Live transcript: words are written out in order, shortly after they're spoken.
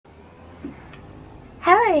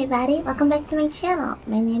Hello everybody, welcome back to my channel.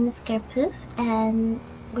 My name is GirrPoof and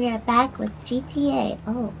we are back with GTA.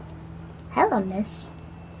 Oh, hello miss.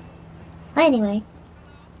 Well, anyway,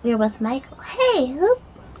 we're with Michael. Hey, who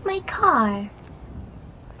broke my car?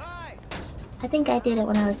 I think I did it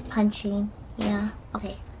when I was punching. Yeah,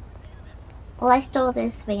 okay. Well, I stole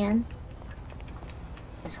this van.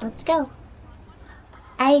 So let's go.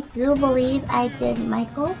 I do believe I did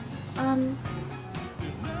Michael's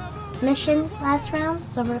mission last round,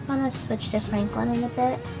 so we're gonna switch to Franklin in a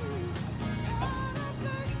bit.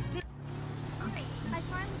 Okay.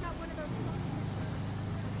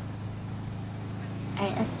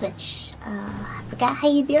 Alright, let's switch. I forgot how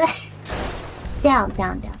you do it. Down.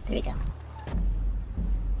 There we go.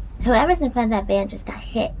 Whoever's in front of that van just got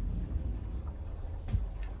hit.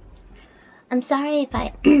 I'm sorry if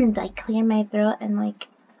I like clear my throat and like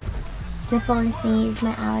sniffle and sneeze.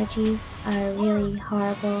 My allergies are really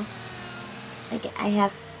horrible. Like, I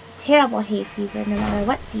have terrible hay fever no matter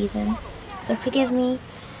what season, so forgive me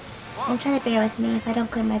and try to bear with me. If I don't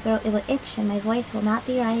clear my throat, it will itch and my voice will not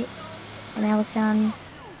be right and I will sound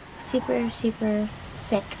super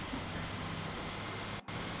sick.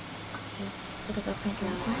 Okay, go crank it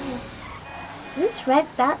up. Why is this red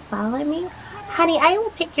dot following me? Honey, I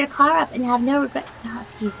will pick your car up and have no regret. Oh,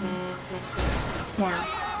 excuse me. Now,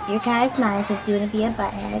 your car is mine since you want to be a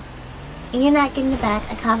butthead. And you're not getting the back.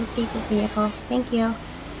 I confiscate this vehicle. Thank you.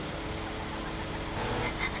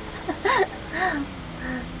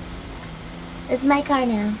 It's my car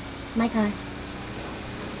now. My car.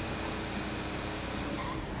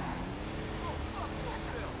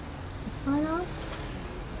 What's going on?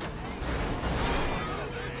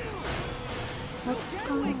 What's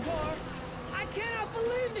going on? I cannot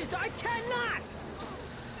believe this! I cannot!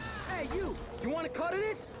 Hey, you want a cut of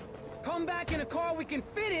this? Come back in a car we can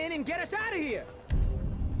fit in and get us out of here!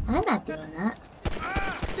 I'm not doing that.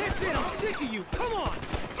 That's it! I'm sick of you! Come on!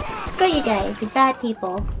 Screw you guys, you're bad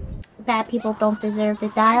people. Bad people don't deserve to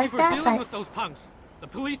die like that, dealing but... with those punks. The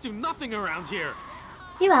police do nothing around here.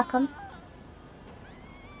 You're welcome.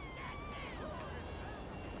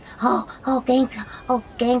 Oh, gang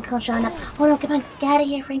come showing up. Oh no, come on, get out of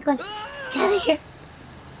here, Franklin. Get out of here.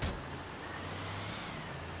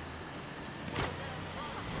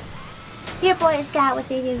 Your boys got what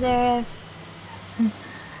they deserve.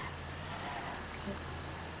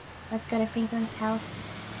 Let's go to Franklin's house.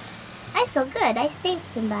 I feel good. I saved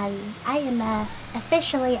somebody. I am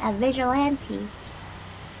officially a vigilante.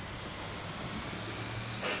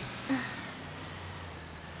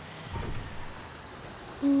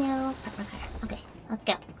 No. Okay, let's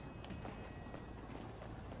go.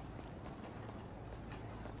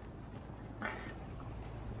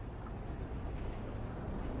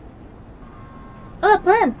 Oh,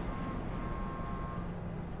 blimp!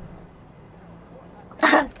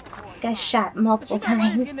 Got shot multiple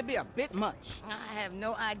times. It's gonna be a bit much. I have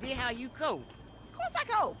no idea how you cope. Of course I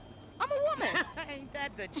cope. I'm a woman. Ain't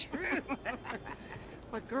that the truth?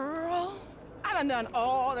 But girl, I done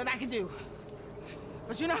all that I can do.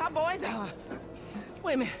 But you know how boys are.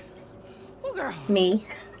 Wait a minute. Oh, girl. Me.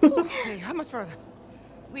 Ooh, hey, how much further?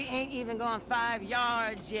 We ain't even gone 5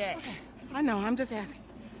 yards yet. Okay. I know, I'm just asking.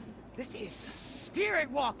 This is spirit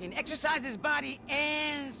walking. Exercises body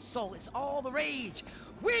and soul. It's all the rage.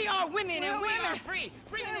 We are women and we are free.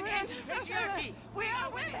 Free in the end. Patriarchy. We are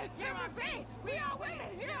women. You are free. We are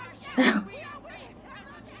women. You are shouting. We are women.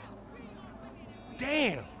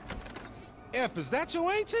 Damn! F, is that your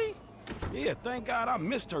auntie? Yeah, thank God I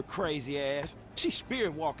missed her crazy ass. She's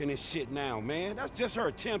spirit walking this shit now, man. That's just her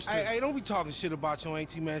attempts to... Hey, don't be talking shit about your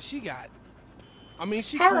auntie, man. She cool as a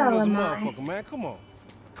motherfucker, man. Come on.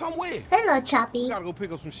 Come with. Hello, Choppy. We gotta go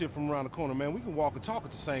pick up some shit from around the corner, man. We can walk and talk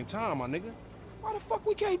at the same time, my nigga. Why the fuck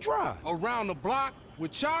we can't drive? Around the block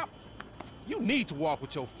with Chop? You need to walk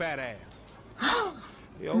with your fat ass.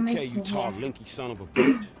 Yeah, okay, you tall, linky son of a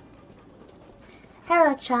bitch.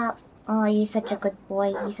 Hello, Chop. Oh, you're such a good boy.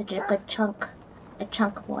 You're such a good chunk. A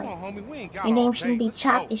chunk boy. Come on, homie. We ain't got Your name all shouldn't day. be Let's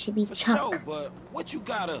Chop, go. it should be For Chunk. sure, but what you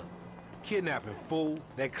got up? Kidnapping, fool.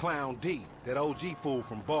 That clown D. That OG fool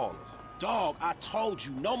from Ballers. Dog, I told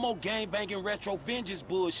you, no more gang-banging retro vengeance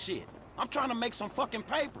bullshit. I'm trying to make some fucking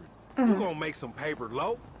paper. You gonna make some paper,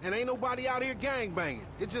 low? And ain't nobody out here gang banging.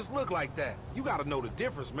 It just look like that. You gotta know the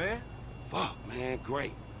difference, man. Fuck, man,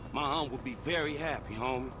 great. My aunt would be very happy,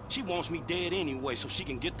 homie. She wants me dead anyway so she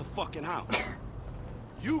can get the fucking house.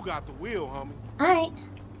 You got the wheel, homie. Alright.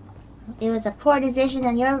 It was a poor decision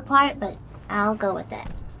on your part, but I'll go with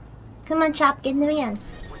that. Come on, Chop, get in the van.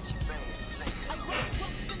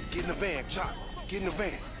 Get in the van, Chop. Get in the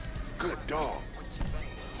van. Good dog.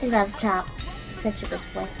 I love Chop. Such a good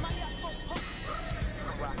boy.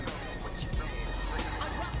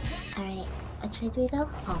 Alright, which way do we go?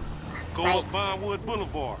 Oh, Go right. up Vinewood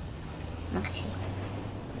Boulevard. Okay.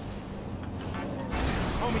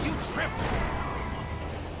 Homie, you tripping.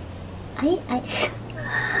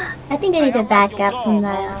 I think I need to back up from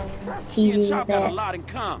the TV a Got a bit. lot in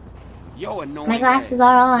common. Yo, annoying My glasses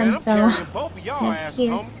are Man, on, I'm so carrying both of y'all asses, excuse.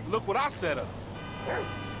 homie. Look what I set up.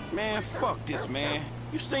 Man, fuck this, man.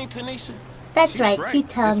 You seen Tanisha? That's She's right. straight. You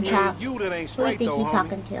tell him, It's me and Chop. you that ain't Who do you straight think though, you homie.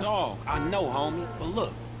 talking to? Dog, I know, homie. But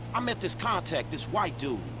look, I met this contact, this white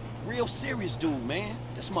dude. Real serious dude, man.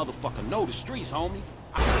 This motherfucker know the streets, homie.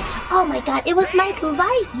 Oh my god, it was Michael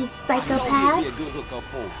Light, you I know psychopath. he'd be a good hookup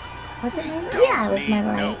for us. Was it him? Don't Yeah, it was need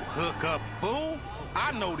Michael no Light. hookup, fool.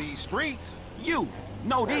 I know these streets. You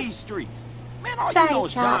know these streets. Man, all Sorry, you know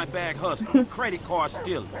is Chop. dime bag hustling, credit card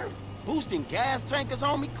stealing, boosting gas tankers,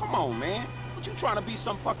 homie. Come on, man. What you trying to be,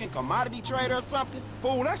 some fucking commodity trader or something?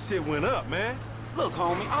 Fool, that shit went up, man. Look,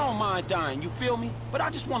 homie, I don't mind dying, you feel me? But I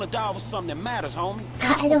just want to die over something that matters, homie.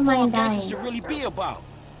 I don't mind dying. Gangsters should really be about.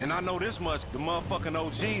 And I know this much, the motherfucking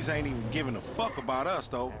OGs ain't even giving a fuck about us,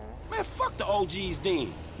 though. Man, fuck the OGs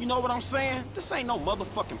then. You know what I'm saying? This ain't no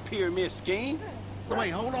motherfucking pyramid scheme. Wait,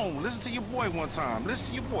 hold on. Listen to your boy one time.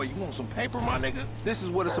 Listen to your boy. You want some paper, my nigga? This is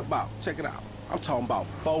what it's about. Check it out. I'm talking about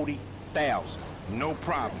 40,000. No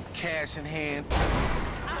problem. Cash in hand.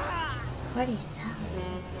 40,000.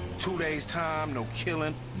 2 days time, no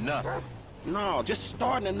killing, nothing. No, just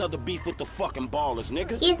starting another beef with the fucking ballers,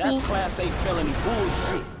 nigga. Excuse That's me. Class A felony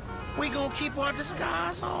bullshit. We gonna keep our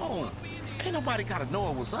disguise on. Ain't nobody gotta know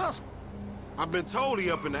it was us. I've been told he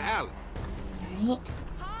up in the alley. Alright.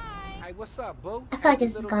 Hey, what's up, boo? I feel like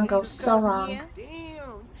this is gonna go so wrong. Damn,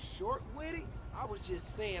 you short with it? I was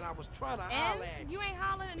just saying, I was trying to And holler at you ain't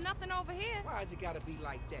hollering at nothing over here. Why is it gotta be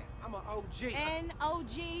like that? I'm an OG. And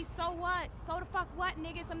OG, so what? So the fuck what,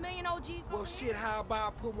 nigga? It's a million OGs Well, over shit, here. how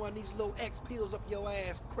about I put one of these little X pills up your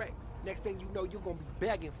ass crack? Next thing you know, you're gonna be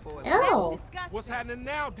begging for it. Oh. That's disgusting. What's happening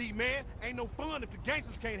now, D-man? Ain't no fun if the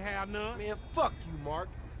gangsters can't have none. Man, fuck you, Mark.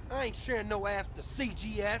 I ain't sharing no ass with the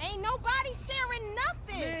CGF. Ain't nobody sharing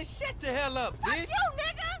nothing. Man, shut the hell up, Fuck bitch. you,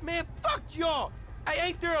 nigga. Man, fuck y'all. Hey,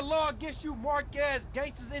 ain't there a law against you mark-ass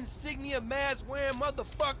gangsters, insignia, mask-wearing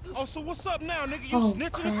motherfuckers? Oh, so what's up now, nigga? You Oh,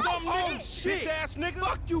 snitching crap. or something, Oh, nigga? shit. Bitch-ass nigga.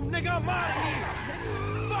 Fuck you, nigga. I'm out of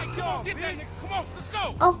here. Fuck y'all, Get that bitch. nigga. Come on, let's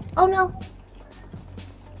go. Oh no.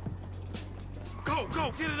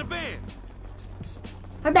 Go, get in the van.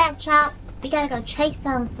 We're back, Chop. We gotta go chase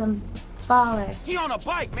down some ballers. He on a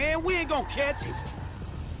bike, man. We ain't gonna catch him.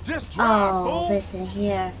 Just drive, Oh, fool. listen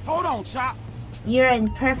here. Hold on, Chop. You're in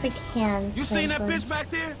perfect hands. You seen that Franklin. bitch back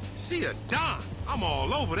there? She a dime. I'm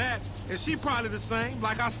all over that. And she probably the same.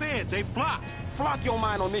 Like I said, they flop. Flock your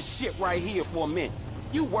mind on this shit right here for a minute.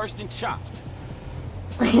 You worse than Chop.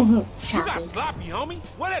 You Chop got is- sloppy, homie.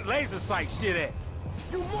 Where that laser sight shit at?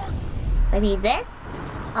 You mark Maybe this?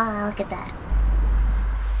 Oh, look at that.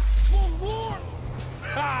 one more.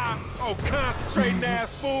 Ha! Oh, concentrating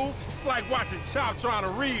ass fool. It's like watching Chop trying to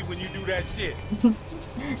read when you do that shit.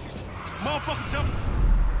 Motherfucker jump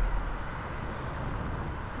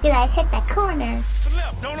Look at that, hit that corner. to the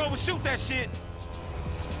left. Don't overshoot that shit.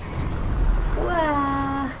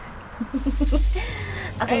 Wow.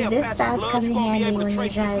 Okay, Hey, this Apache stuff Bloods, comes you in gonna be handy able to when you're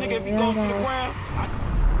trace this nigga driving if he real goes to the bad. ground?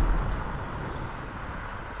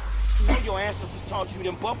 I know your ancestors taught you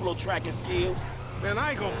them buffalo tracking skills. Man,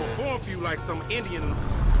 I ain't gonna perform for you like some Indian.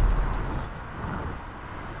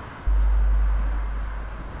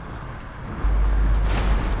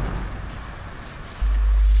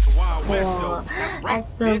 The Wild West, Cool. though. That's right,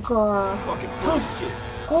 That's so bitch. cool. Fucking bullshit.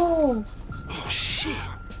 Oh, Oh, shit.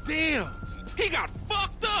 Damn. He got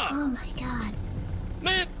fucked up. oh my god.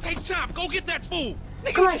 Man, take Chop. Go get that fool.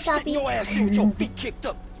 Nigga, Come you on, just sitting Choppy. your ass there with your feet kicked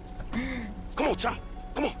up. Come on, Chop.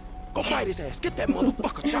 Come on. Go bite his ass. Get that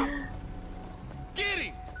motherfucker, Chop. Get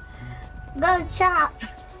him. Go Chop.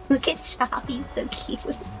 Look at Chop, he's so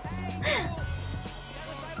cute.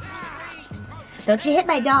 Don't you hit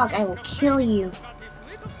my dog, I will kill you.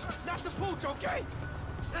 Not the pooch, okay?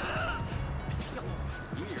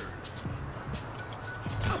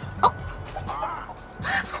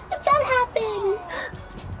 How did that happen?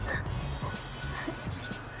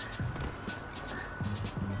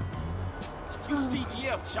 You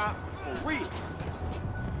CGF, Chop. For real.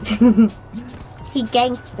 He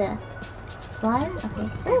gangsta. Slide?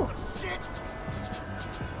 Okay. Ooh.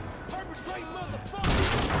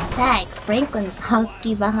 Tag Franklin's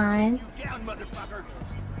husky behind. You down, motherfucker.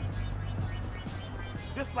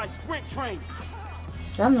 This like sprint training.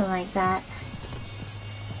 Something like that.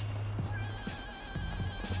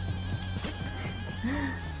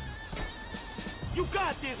 You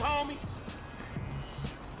got this, homie.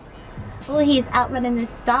 Oh, he's outrunning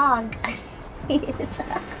this dog.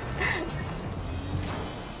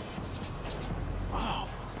 Oh,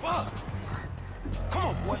 fuck. Come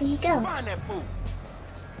on, boy. There you go. Find that fool.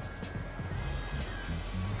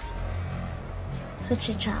 Switch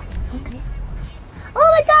your chop. Okay.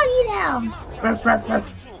 Oh, my doggy now! Ruff, ruff,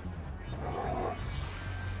 ruff.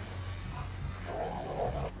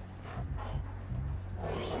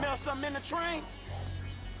 You smell something in the train?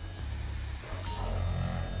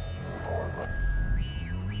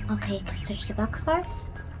 Okay, search the box first.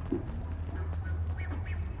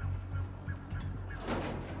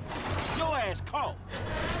 Your ass caught.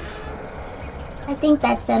 I think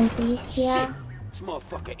that's empty. Yeah. Shit. This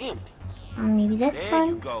motherfucker empty. Or maybe this There one.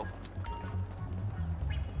 you go.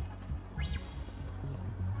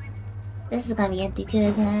 This is gonna be empty too,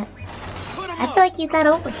 isn't it? Put him I up. feel like he's not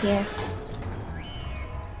over here.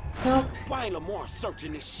 Nope. Why ain't Lamar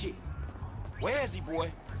searching this shit? Where is he,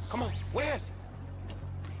 boy? Come on, where is he?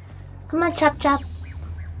 Come on, chop chop.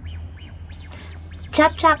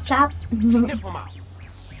 Chop chop chop. Sniff him out.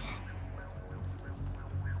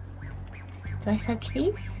 Do I search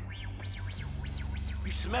these?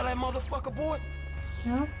 You smell that motherfucker, boy?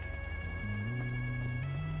 No.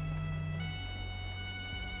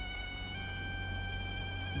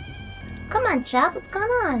 Come on, Chop. What's going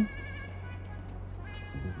on?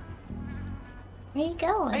 Where you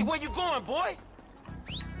going? Hey, where you going, boy?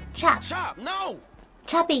 Chop. Chop, no!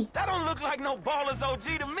 Choppy. That don't look like no Baller's OG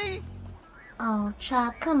to me. Oh,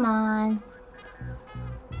 Chop. Come on.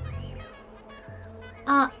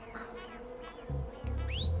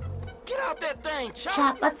 Get out that thing, Chop.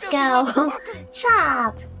 Chop, you let's filthy go. motherfucker.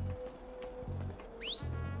 Chop.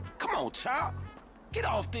 Come on, Chop. Get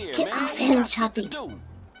off there, Get man. off We him, got shit to Choppy. do.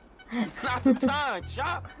 Not the time,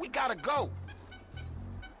 Chop. We gotta go.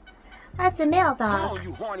 That's a male Come dog. on,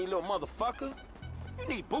 you horny little motherfucker. You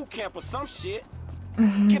need boot camp or some shit.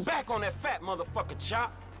 Mm-hmm. Get back on that fat motherfucker,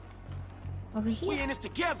 Chop. Over We here. in this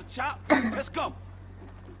together, Chop. Let's go.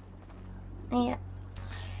 Yeah.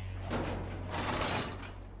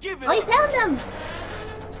 Give it Oh, he up. found him.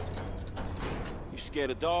 You scared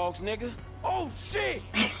of dogs, nigga? Oh, shit.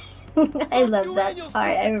 I love you that and your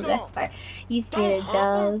part. I remember stupid that part. You scared of Don't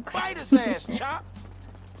hump him. dogs. Bite his ass, Chop.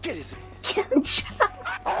 Get his ass. Chop.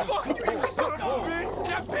 Fuck you, son of a bitch.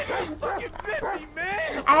 That bitch just fucking bit me,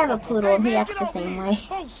 man. I have a poodle and he man, acts get the over same here. way.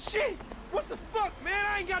 Oh, shit. What the fuck, man?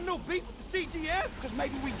 I ain't got no beef with the CGF. Because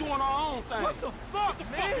maybe we doing our own thing. What the fuck,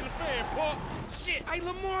 man? Shit. Hey,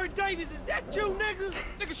 Lamar Davis, is that you, nigga?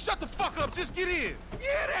 Nigga, shut the fuck up. Just get in.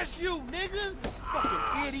 Yeah, that's you, nigga.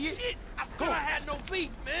 Fucking idiot. Shit. I said I had no beef,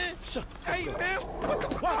 man. Shut the fuck up. Man, what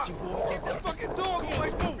the fuck? Get this fucking dog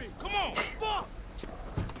away from me. Come on. Fuck.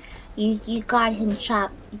 You guard him,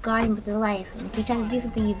 Chop. You guard him with your life. And if he tries to do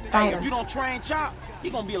something, you Hey, bite if you him. don't train Chop, he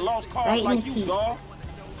gonna be a lost cause Right in like the you, teeth. dog.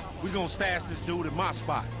 We gonna stash this dude in my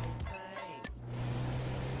spot.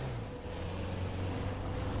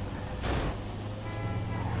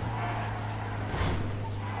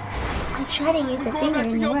 I try to use We the going finger back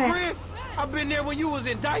to in your work. crib? I've been there when you was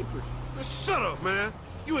in diapers. Shut up, man.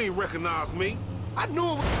 You ain't recognize me. I knew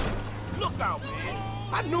it was... Look out, man.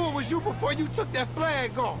 I knew it was you before you took that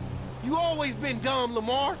flag off. You always been dumb,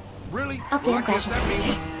 Lamar. Really? Okay, Well, I okay. guess that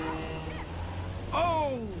means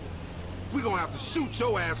Oh, we gonna have to shoot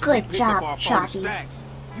your ass when we Good pick job, up our 40 Choppy. stacks.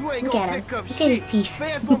 you ain't Look gonna at him. pick up Look at shit. his teeth.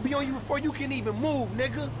 Fans gonna be on you before you can even move,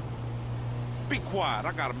 nigga. Be quiet.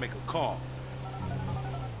 I gotta make a call.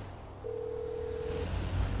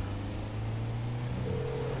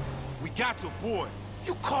 We got your boy.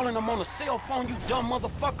 You calling them on a cell phone, you dumb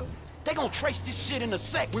motherfucker? They gonna trace this shit in a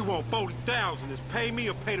second. We want 40,000. It's pay me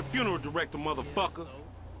or pay the funeral director, motherfucker.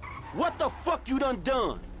 What the fuck you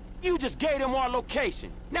done? You just gave them our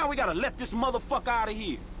location. Now we gotta let this motherfucker out of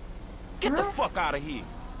here. Get the fuck out of here.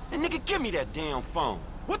 And nigga, give me that damn phone.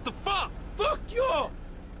 What the fuck? Fuck y'all.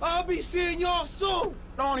 I'll be seeing y'all soon.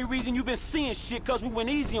 The only reason you been seeing shit cause we went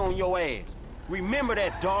easy on your ass. Remember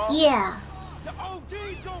that, dog? Yeah. The OGs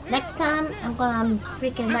don't hear Next time, I'm gonna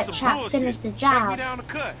freaking This let some Chop bullshit. finish the Take me job. down the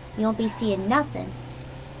cut. You won't be seeing nothing.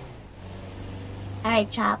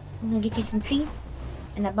 Alright, Chop. I'm gonna get you some treats,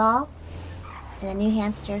 and a ball, and a new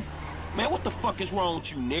hamster. Man, what the fuck is wrong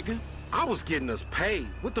with you, nigga? I was getting us paid.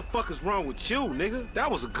 What the fuck is wrong with you, nigga?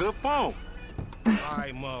 That was a good phone. All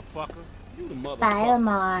right, motherfucker. You the motherfucker. Bye,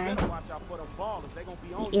 Lamar. Better watch out for them ballers. They gonna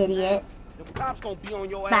be on You idiot. The cops gonna be on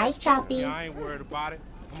your Bye, ass. Choppy. Yeah, I ain't worried about it.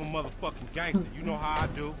 I'm a motherfucking gangster. You know how I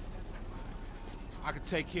do. I can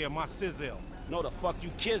take care of my sizzle. No, the fuck you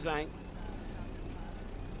kids ain't.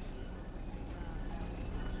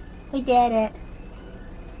 We did it.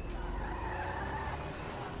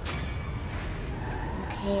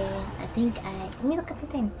 Okay, let's let me look at the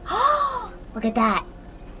thing. Oh, look at that.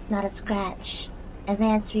 Not a scratch.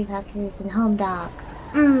 Advanced reflexes and home dog.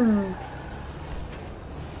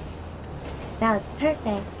 That was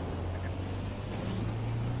perfect.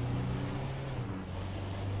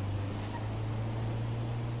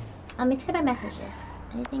 Let me check my messages.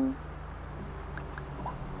 Anything?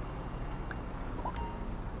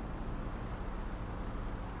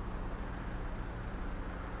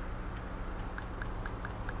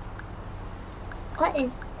 What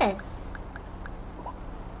is this?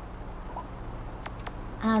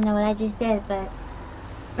 I don't know what I just did, but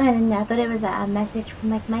I don't know. I thought it was a message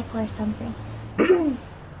from like Michael or something.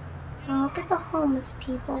 Oh, look at the homeless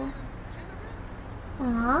people.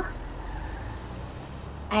 Aww.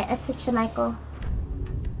 Alright, let's switch to Michael.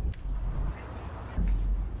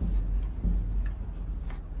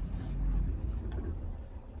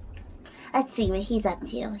 Let's see what he's up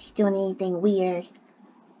to. He's doing anything weird.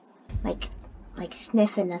 Like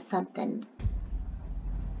sniffing or something.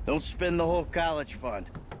 Don't spend the whole college fund.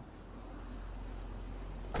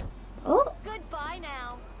 Oh. Goodbye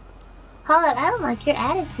now. Hold on, I don't like your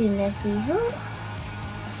attitude, Missy.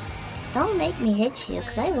 Don't make me hit you,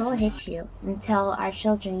 because I will hit you and tell our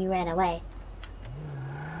children you ran away.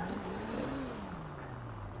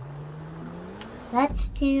 Let's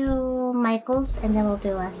do Michael's and then we'll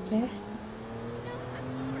do Lester.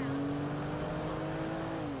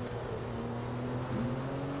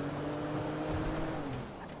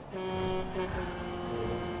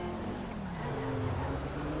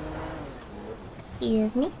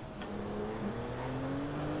 Excuse me.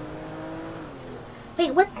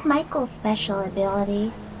 Wait, what's Michael's special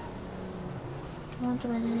ability? I wonder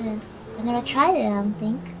what it is. I never tried it, I don't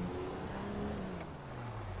think.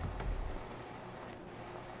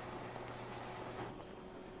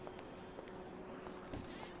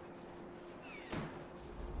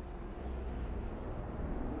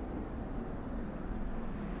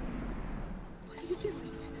 What are you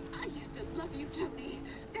doing? I used to love you, Tony.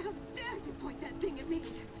 How dare you point that thing at me?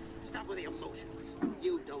 Stop with the emotions.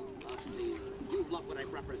 You don't love me. You love what I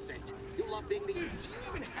represent. You love being the... Dude, do you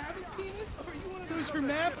even have a penis? Or are you one of those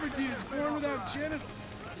hermaphrodites born without genitals?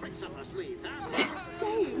 Tricks up our sleeves, huh?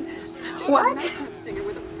 Same. What? I'm a nightclub singer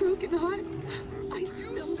with a broken heart. I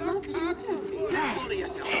still love you, Tony. Hold to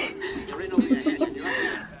yourself. You're in over your head and you're up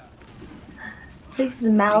there. His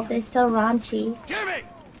mouth is so raunchy. Jimmy!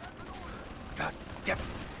 God damn it.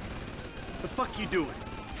 The fuck you doing?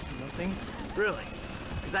 Nothing. Really?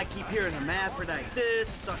 Because I keep hearing hermaphrodite this,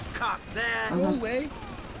 suck cock that. Go away.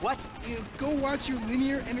 What? You know, go watch your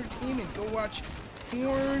linear entertainment. Go watch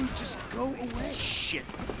porn. Just go away. Shit.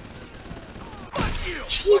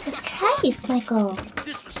 Jesus Christ, Michael.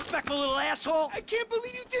 Disrespectful little asshole. I can't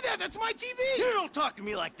believe you did that. That's my TV. You don't talk to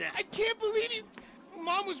me like that. I can't believe you.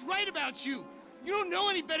 Mom was right about you. You don't know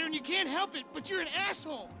any better and you can't help it, but you're an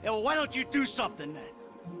asshole. Yeah, well, why don't you do something then?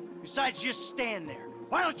 Besides just stand there.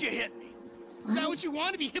 Why don't you hit me? Is that what you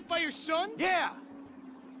want, to be hit by your son? Yeah.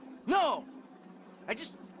 No. I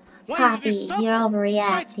just wanted to Poppy, do something. you're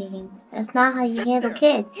overreacting. That's not how you Sit handle there,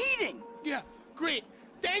 kids. Eating. Yeah, great.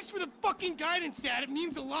 Thanks for the fucking guidance, Dad. It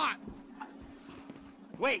means a lot.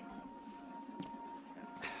 Wait.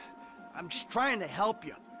 I'm just trying to help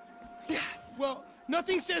you. Yeah, well,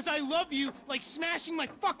 nothing says I love you like smashing my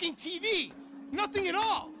fucking TV. Nothing at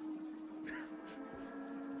all.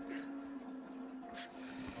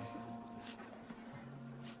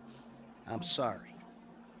 I'm sorry.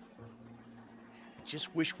 I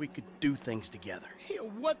just wish we could do things together. Hey,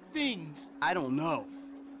 what things? I don't know.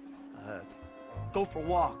 Go for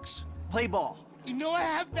walks. Play ball. You know I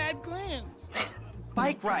have bad glands.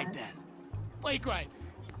 Bike ride then. Bike ride.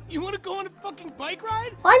 You want to go on a fucking bike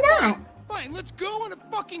ride? Why not? Fine, let's go on a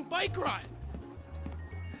fucking bike ride.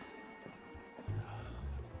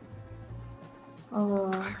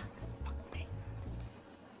 Oh.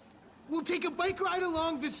 We'll take a bike ride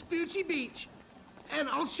along Vespucci Beach, and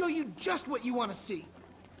I'll show you just what you want to see.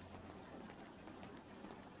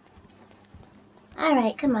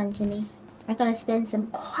 Alright, come on, Jimmy. We're gonna spend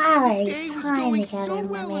some This quality day was time going together, so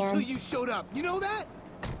my well until man. you showed up. You know that?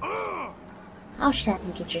 Ugh. Oh, shut up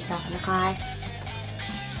and get yourself in the car.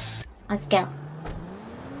 Let's go. Yeah,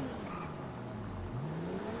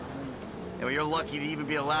 well, you're lucky to even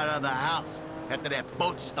be allowed out of the house after that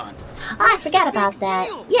boat stunt. Oh, I forgot about that.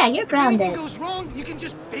 Deal. Yeah, you're If anything grounded. goes wrong, you can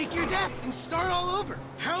just fake your death and start all over.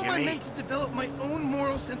 How am I Jimmy. meant to develop my own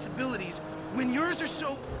moral sensibilities when yours are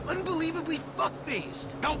so unbelievably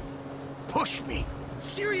fuck-faced? Don't push me.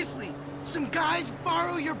 Seriously, some guys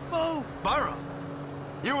borrow your bow. Burrow.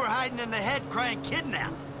 You were hiding in the head crying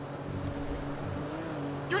kidnap.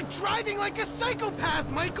 You're driving like a psychopath,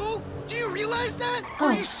 Michael! Do you realize that? Oh.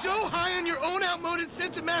 Are you so high on your own outmoded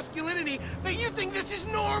sense of masculinity that you think this is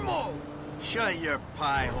normal? Shut your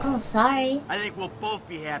pie hole. Oh, sorry. I think we'll both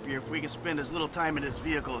be happier if we can spend as little time in this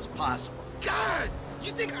vehicle as possible. God!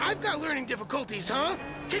 You think I've got learning difficulties, huh?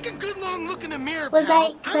 Take a good long look in the mirror, Was pal.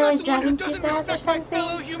 I, because I was driving too fast or something?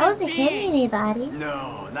 I wasn't hitting anybody.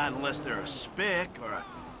 No, not unless they're a spick or a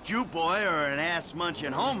Jew boy or an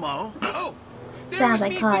ass-munching homo. Oh! Sounds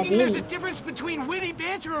like Call of Duty. There's a difference between witty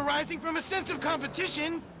banter arising from a sense of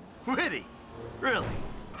competition. Witty? Really?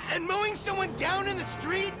 And mowing someone down in the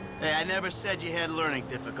street? Hey, I never said you had learning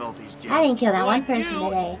difficulties, Jim. I didn't kill that Well, one I person do,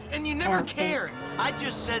 today. and you never cared. I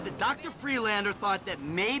just said that Dr. Freelander thought that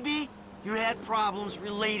maybe you had problems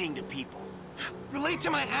relating to people. Relate to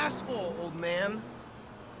my asshole, old man.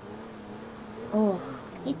 Oh,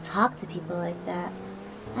 you talk to people like that.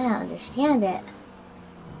 I don't understand it.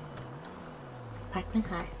 Let's park my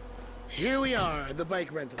car. Here we are, the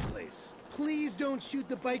bike rental place. Please don't shoot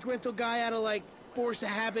the bike rental guy out of, like, force of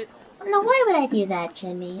habit. No, why would I do that,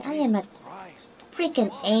 Jimmy? I am a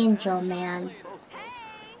freaking angel, man.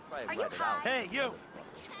 Hey, you!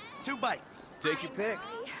 2 bites. Take your pick.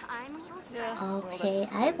 Okay,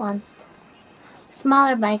 I won.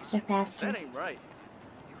 Smaller bikes are faster. That ain't right.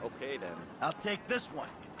 Okay, then. I'll take this one.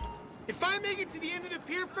 If I make it to the end of the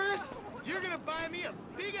pier first, you're gonna buy me a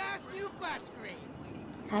big-ass new flat screen.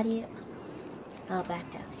 How do you... Oh, back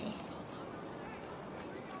up. Okay.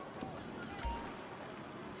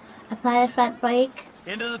 Apply the front brake.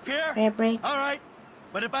 Into the pier? Rear brake. All right.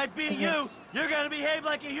 But if I beat you, you're gonna behave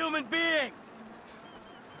like a human being.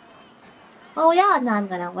 Oh, yeah, no, I'm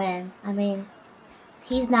gonna win. I mean,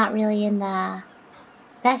 he's not really in the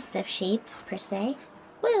best of shapes, per se.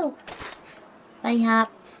 Woo! Bunny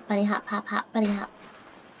hop, hop, hop, bunny hop.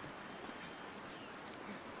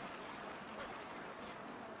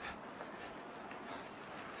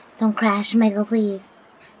 Don't crash, Michael, please.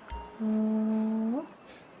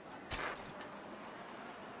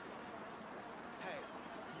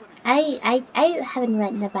 I haven't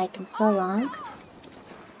ridden a bike in so long.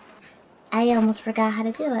 I almost forgot how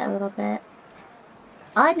to do it a little bit.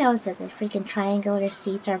 All I know is that the freaking triangular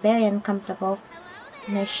seats are very uncomfortable,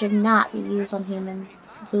 and they should not be used on human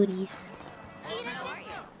booties.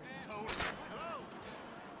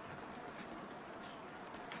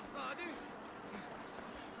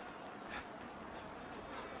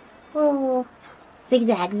 Oh,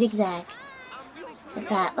 zigzag, zigzag. Look at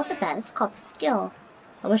that, look at that, it's called skill.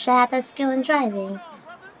 I wish I had that skill in driving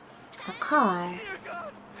a car.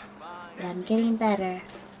 But I'm getting better.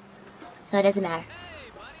 So it doesn't matter.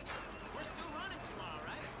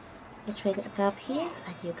 Which way to go up here?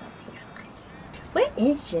 I do go up here. Okay. Where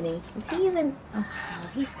is Jimmy? Is he even... Oh,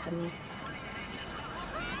 he's coming.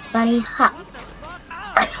 Bunny hop.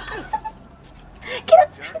 Get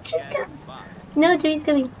up, Jimmy. No, Jimmy's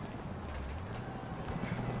coming.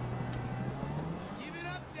 Give it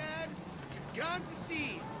up, Dad. You've gone to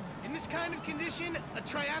sea. In this kind of condition, a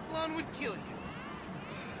triathlon would kill you.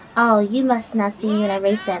 Oh, you must not see me when I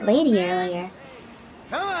raced that lady earlier.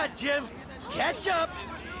 Come on, Jim. Catch up.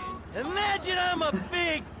 Imagine I'm a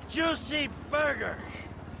big, juicy burger.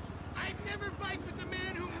 I've never biked with the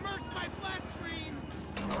man who murked my flat screen.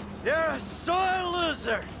 You're a sore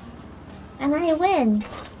loser. And I win.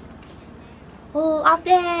 Oh, off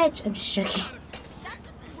the edge. I'm just joking.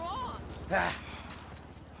 Ah.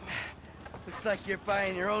 Looks like you're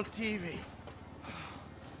buying your own TV.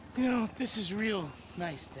 You know, this is real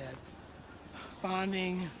nice, Dad.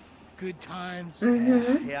 Bonding, good times.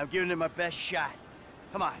 Yeah, I'm giving it my best shot.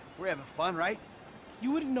 Come on, we're having fun, right?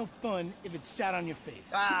 You wouldn't know fun if it sat on your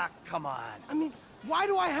face. Ah, come on. I mean, why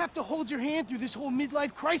do I have to hold your hand through this whole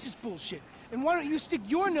midlife crisis bullshit? And why don't you stick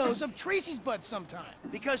your nose up Tracy's butt sometime?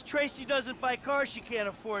 Because Tracy doesn't buy cars she can't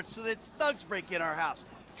afford so that thugs break in our house.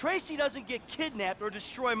 Tracy doesn't get kidnapped or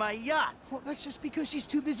destroy my yacht. Well, that's just because she's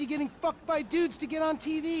too busy getting fucked by dudes to get on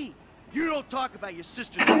TV. You don't talk about your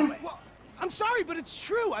sister that way. Well, I'm sorry, but it's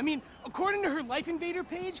true. I mean, according to her Life Invader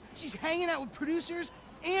page, she's hanging out with producers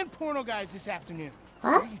and porno guys this afternoon.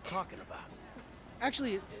 What? What are you talking about?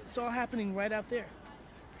 Actually, it's all happening right out there.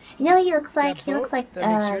 You know what he looks like? That He looks boat like, that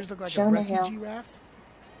makes yours look like a Jonah refugee Hill. raft.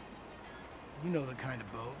 You know the kind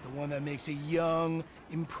of boat, the one that makes a young,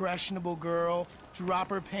 impressionable girl drop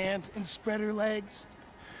her pants and spread her legs.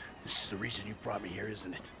 This is the reason you brought me here,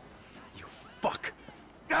 isn't it? You fuck.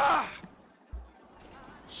 Ah!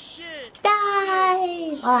 Shit! Die!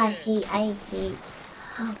 Oh, I hate.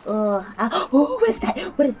 Oh, what is that?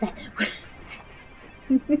 What is that?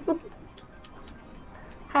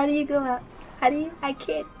 How do you go out? How do you? I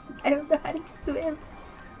can't. I don't know how to swim.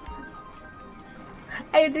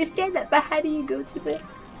 I understand that, but how do you go to the...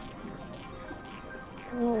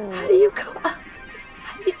 How do you go up?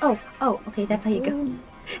 How do you... Oh, okay, that's how you go.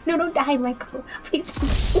 No, don't die, Michael. Please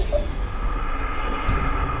don't.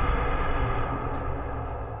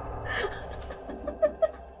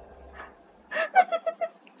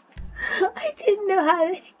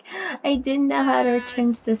 I didn't know how to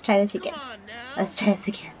return to this. Try this again. Let's try this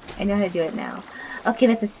again. I know how to do it now. Okay,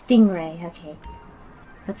 that's a stingray. Okay.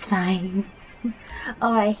 That's fine.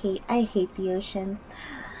 Oh, I hate the ocean.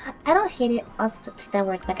 I don't hate it. Let's put that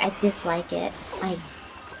word back. I dislike it. I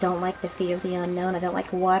don't like the fear of the unknown. I don't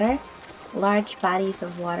like water. Large bodies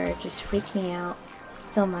of water just freak me out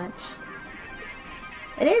so much.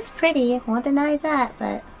 It is pretty, I won't deny that,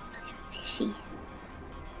 but it's like fishy.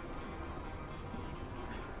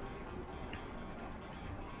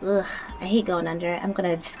 Ugh, I hate going under. I'm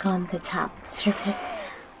gonna just go on the top surface.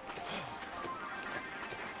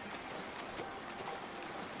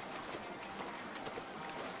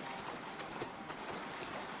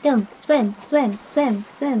 Boom, swim, swim, swim,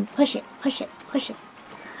 swim. Push it, push it, push it.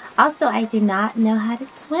 Also, I do not know how to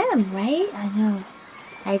swim, right? I know.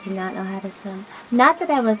 I do not know how to swim. Not that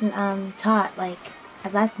I wasn't taught like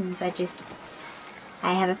at lessons.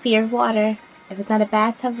 I have a fear of water. If it's not a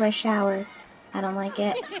bathtub or a shower, I don't like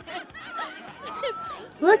it.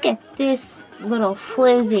 Look at this little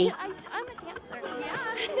floozy. I'm a dancer.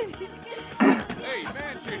 Yeah. Hey,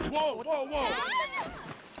 man, whoa, whoa, whoa.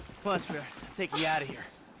 Come on, sweetheart. Take me out of here.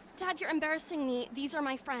 Dad, you're embarrassing me. These are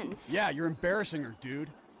my friends. Yeah, you're embarrassing her, dude.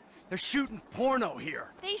 They're shooting porno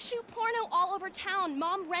here. They shoot porno all over town.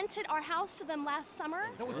 Mom rented our house to them last summer.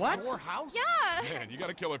 That was What? your house? Yeah. Man, you got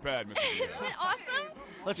a killer pad, Mr. Isn't it awesome?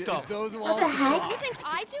 Let's go. Those What the heck? You think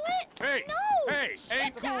I do it? Hey, No. hey, Shit,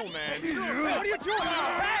 ain't cool, Daddy. man. What are you doing?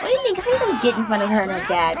 What do you think? How you gonna get in front of her and her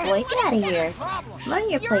dad, boy? Get out of here. Learn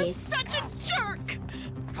your You're place. such a jerk.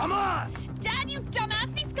 Come on. Dad, you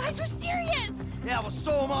dumbass. These guys are serious. Yeah, well,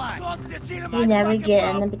 so am I. You never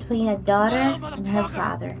get in between a daughter and her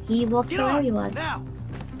father. He will kill everyone. Now,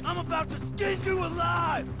 I'm about to skin you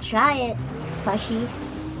alive. Try it, plushie.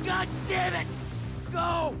 God damn it!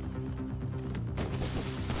 Go!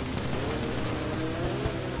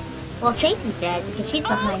 Well, Tracy's dead because she's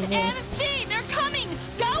behind me. OMG, they're coming.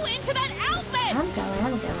 Go into that outlet.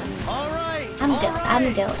 I'm going. All right. I'm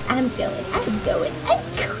going.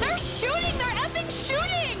 They're shooting. They're effing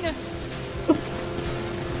shooting.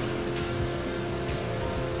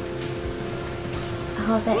 I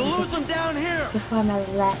hope that We'll lose them down here. before I'm gonna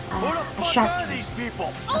let Who the a fuck shark. are these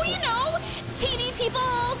people? Oh, you know, teeny people,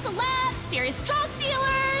 celebs, serious drug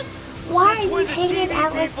dealers. Why are Since you when the hanging TV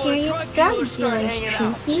out with people and serious drug drug dealers start dealers, hanging out?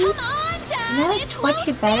 Tracy? Come on, Dad. No, It's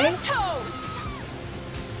torture Los better. Santos.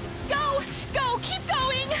 Go, keep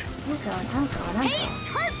going. I'm going. Hey,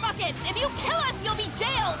 turd buckets! If you kill us, you'll be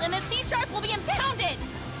jailed, and the sea shark will be impounded.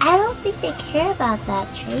 I don't think they care about that,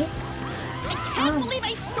 Trace. I can't believe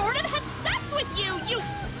I sort of had sex with you, you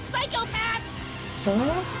psychopath! Sort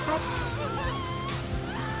of?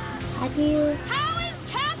 How do you... How is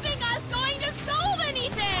camping us going to solve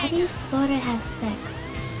anything? How do you sort of have sex?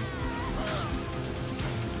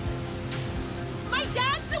 My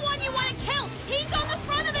dad's the one you want to kill! He's on the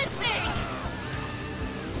front of this thing!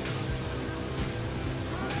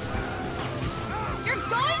 You're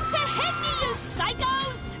going to hit me, you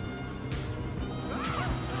psychos!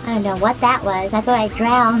 I don't know what that was. I thought I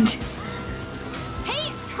drowned.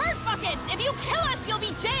 Hey, turd buckets! If you kill us, you'll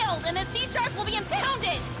be jailed, and the sea shark will be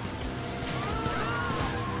impounded!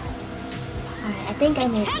 Alright, I think I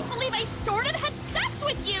need... Can't believe I sort of had sex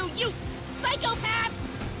with you, you psychopaths!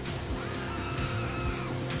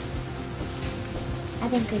 I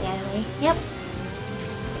think we got away. Yep.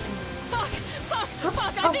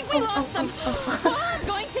 Fuck, I think we lost them! Oh, I'm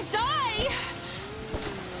going to die!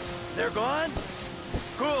 They're gone?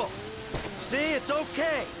 Cool. See, it's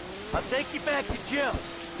okay. I'll take you back to Jim.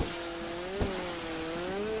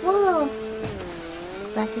 Whoa.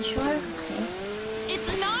 Back to shore? Okay.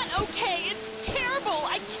 It's not okay, it's terrible!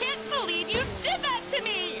 I can't believe you did that to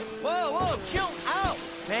me! Whoa, chill out,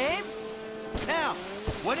 babe. Now,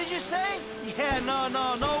 what did you say? Yeah,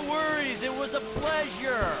 no worries. It was a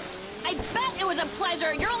pleasure. I bet it was a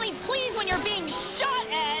pleasure. You're only pleased when you're being shot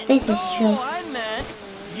at. This is true. No, I meant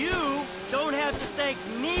you don't have to thank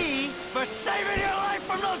me for saving your life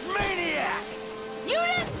from those maniacs. You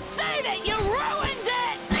didn't save it. You ruined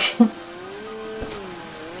it.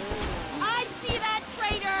 I see that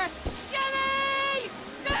traitor. Gimme!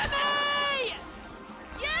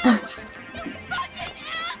 You fucking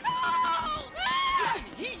asshole! Listen,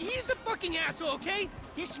 he's the fucking asshole. okay?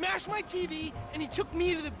 He smashed my TV and he took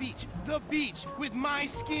me to the beach. The beach with my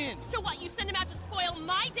skin. So what, you sent him out to spoil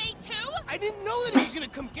my day too? I didn't know that he was gonna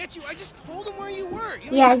come get you. I just told him where you were.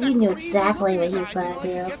 You know, Yeah, got he that knew crazy exactly look in what his he was eyes, gonna you know, like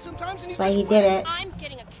do. you get sometimes, and he That's why just he did went. it. I'm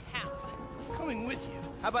getting a cab. Coming with you.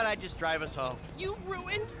 How about I just drive us home? You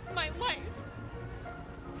ruined my life.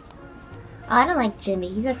 Oh, I don't like Jimmy.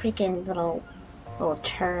 He's a freaking little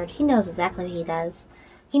turd. He knows exactly what he does.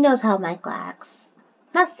 He knows how Michael acts.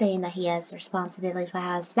 Not saying that he has responsibility for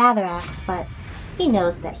how his father acts, but he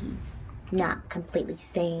knows that he's not completely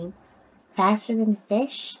sane. Faster than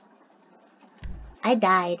fish? I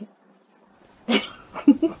died.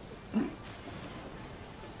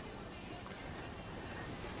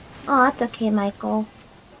 Oh, that's okay, Michael.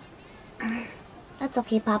 That's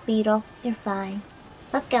okay, Papito. You're fine.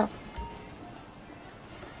 Let's go.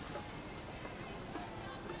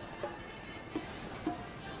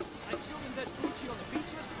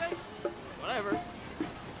 Whatever.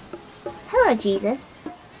 Hello, Jesus.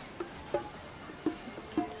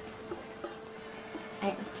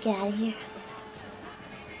 Alright, let's get out of here.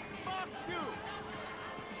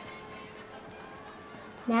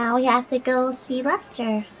 Now we have to go see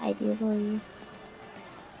Lester, I do believe.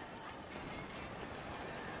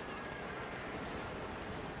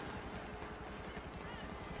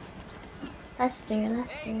 Lester.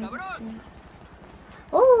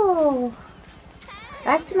 Oh!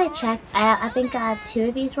 Last time I checked, I think 2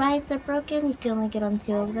 of these rides are broken. You can only get on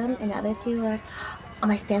 2 of them, and the other 2 are... Oh,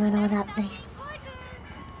 my stamina went up. Nice.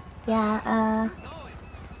 Yeah,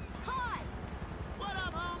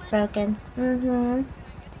 broken. Mm-hmm.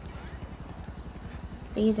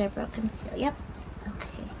 These are broken too. Yep.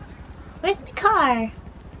 Okay. Where's my car?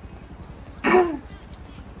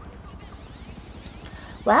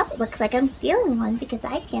 Well, looks like I'm stealing one because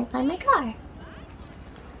I can't find my car.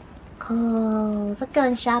 Cool. Let's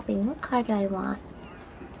go shopping. What car do I want?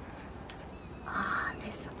 Ah, oh,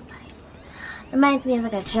 this looks nice. Reminds me of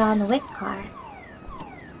like a John Wick car.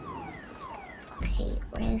 Okay,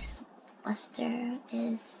 where's Lester?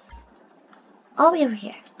 Is all the way over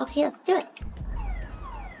here. Okay, let's do it.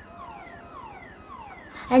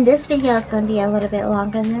 And this video is going to be a little bit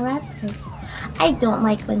longer than the rest because I don't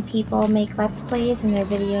like when people make Let's Plays and their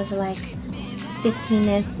videos are like 15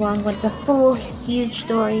 minutes long when it's a full, huge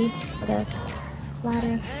story with a lot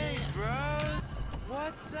of... Hey, bros.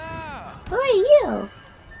 What's up? Who are you?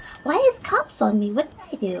 Why is cops on me? What did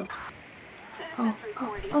I do? Oh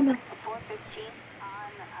no.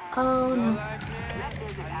 Oh no.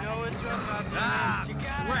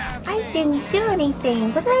 I didn't do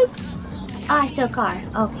anything. What did I... Oh, I stole a car.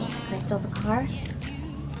 Okay, I stole the car.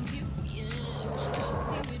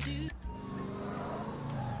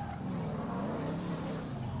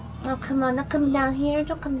 Oh, come on, don't come down here.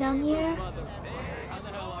 Don't come down here.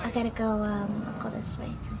 I gotta go, I'll go this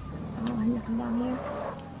way, because I don't want him to come down here.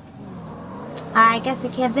 I guess I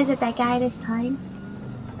can't visit that guy this time.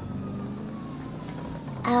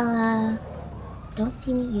 I'll, don't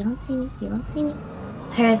see me, you don't see me, you don't see me.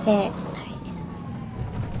 Perfect.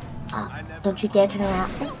 Alright. Don't you dare turn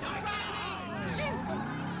around.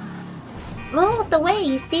 Roll out the way,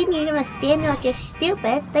 you see me, you're gonna stand there like you're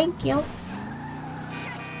stupid. Thank you.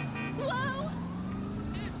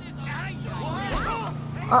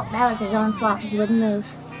 Oh, that was his own fault. He wouldn't move.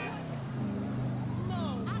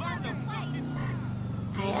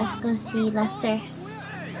 Alright, let's go see Lester.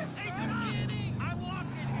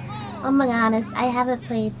 Oh my goodness, I haven't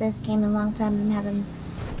played this game in a long time. I'm having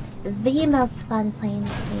the most fun playing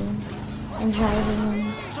this game. And driving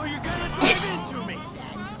and... So you're gonna drive into me!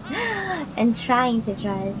 and trying to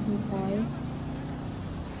drive, I'm sorry.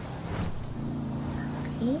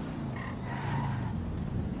 Okay.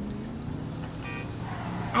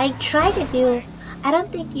 I tried to do... I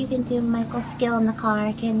don't think you can do Michael's skill in the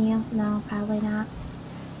car, can you? No, probably not.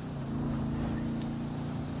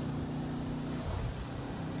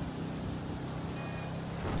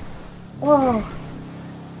 Whoa.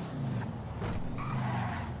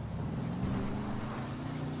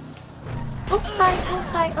 Oh, sorry, oh,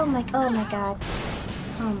 sorry. Oh my god.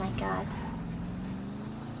 Oh my god.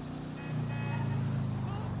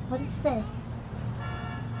 What is this?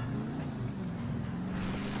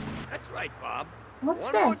 That's right, Bob. What's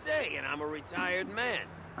One more this? day and I'm a retired man.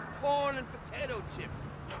 Corn and potato chips.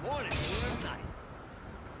 Morning, noon, and night.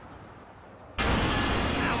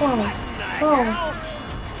 Whoa. Whoa.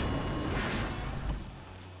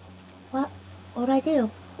 What? What did I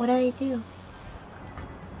do? What did I do?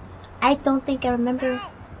 I don't think I remember.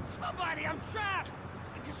 Help! Somebody, I'm trapped!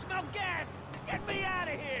 I can smell gas! Get me out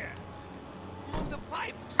of here! Move the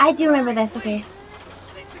pipes! I do remember this, okay.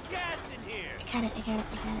 Sneaks of gas in here! got it.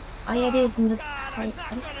 All you gotta do is move. I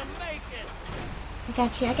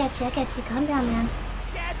got you. Calm down, man.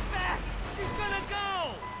 Get back! She's gonna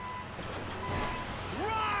go!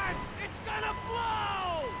 Run! It's gonna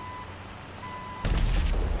blow!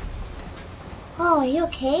 Oh, are you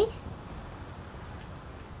okay?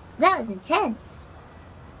 That was intense.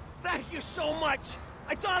 Thank you so much!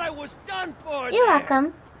 I thought I was done for. You're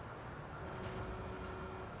welcome.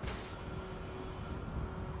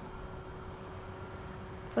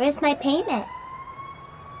 Where's my payment?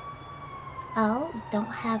 Oh, don't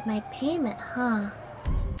have my payment, huh?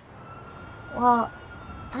 Well,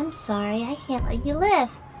 I'm sorry, I can't let you live.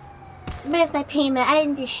 Where's my payment? I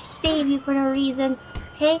didn't just save you for no reason.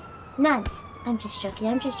 Okay? None. I'm just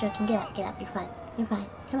joking. Get up. You're fine.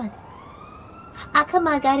 Come on. Ah, come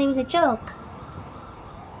on, God, it was a joke.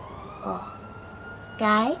 Oh.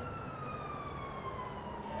 Guy?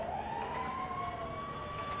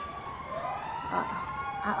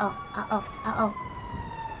 Uh-oh.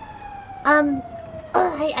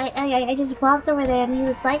 I just walked over there and he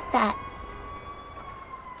was like that.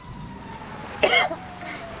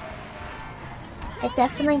 I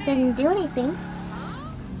definitely didn't do anything.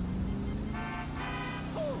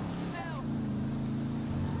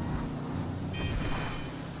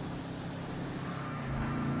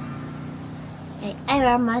 I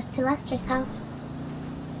run us to Lester's house.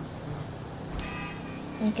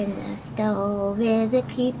 Thinking the stove is a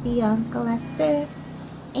creepy Uncle Lester.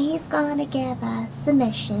 And he's gonna give us a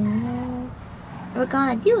mission. We're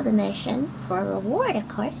gonna do the mission for a reward, of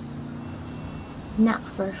course. Not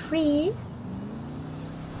for free.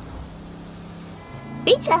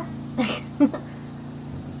 Beacha!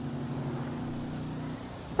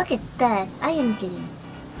 Look at this. I am getting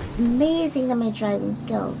amazing at my driving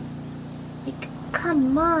skills. Like,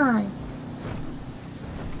 come on.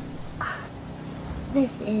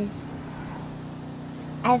 This is...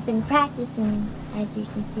 I've been practicing, as you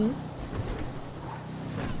can see.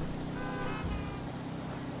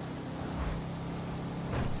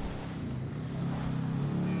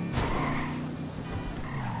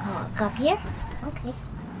 Oh, up here? Okay.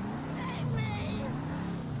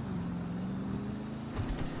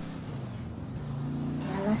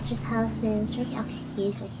 Yeah, Lester's house is right here. Okay,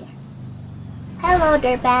 he's right here. Hello,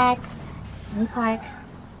 dirtbags. Let me park.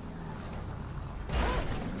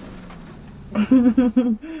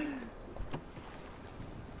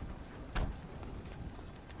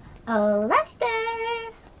 Oh, Lester!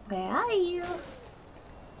 Where are you?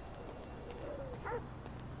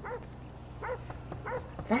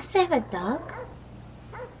 Lester have a dog?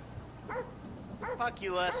 Fuck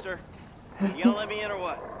you, Lester. You gonna let me in or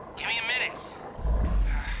what? Give me a minute.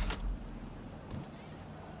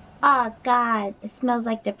 Oh God, it smells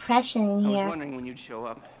like depression in I here. was wondering when you'd show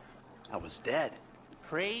up. I was dead.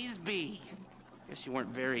 Praise be. Guess you weren't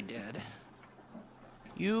very dead.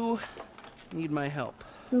 You need my help.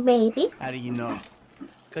 Maybe. How do you know?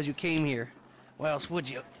 Because you came here. Why else would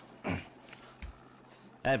you? I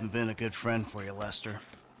haven't been a good friend for you, Lester.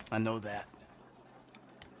 I know that.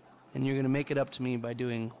 And you're gonna make it up to me by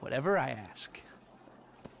doing whatever I ask.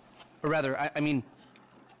 Or rather, I mean,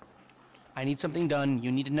 I need something done,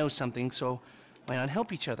 you need to know something, so why not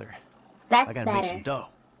help each other? That's I gotta better. make some dough.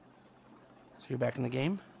 So you're back in the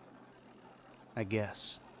game? I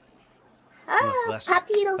guess. Oh, Look, Lester,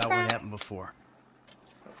 Papito's about back. what happened before.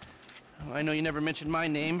 Oh, I know you never mentioned my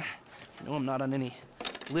name. I know I'm not on any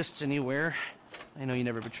lists anywhere. I know you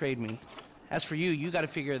never betrayed me. As for you, you gotta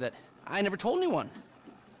figure that I never told anyone.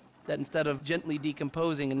 That instead of gently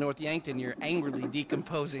decomposing in North Yankton, you're angrily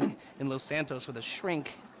decomposing in Los Santos with a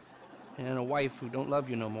shrink and a wife who don't love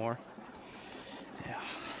you no more.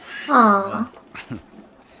 Aww.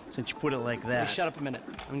 Since you put it like that. Hey, shut up a minute.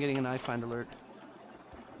 I'm getting an iFind alert.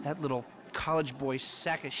 That little college boy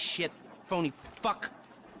sack of shit, phony fuck.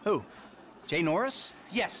 Who? Jay Norris?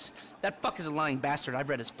 Yes, that fuck is a lying bastard. I've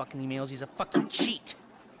read his fucking emails. He's a fucking cheat.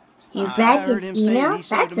 You I read heard his him saying email? he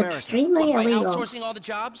saved That's America. extremely What, by illegal. outsourcing all the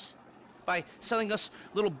jobs? By selling us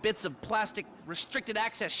little bits of plastic restricted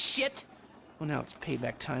access shit? Well, now it's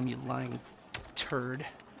payback time, you lying turd.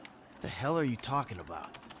 The hell are you talking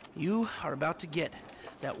about? You are about to get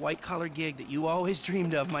that white-collar gig that you always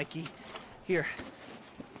dreamed of, Mikey. Here,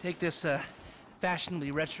 take this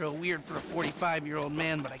fashionably retro weird for a 45-year-old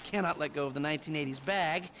man, but I cannot let go of the 1980s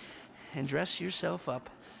bag, and dress yourself up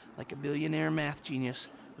like a billionaire math genius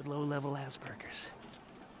with low-level Asperger's.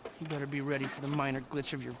 You better be ready for the minor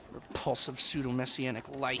glitch of your repulsive pseudo-messianic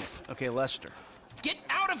life. Okay, Lester. Get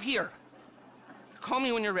out of here! Call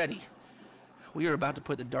me when you're ready. We are about to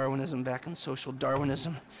put the Darwinism back in social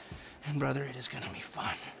Darwinism, and brother, it is gonna be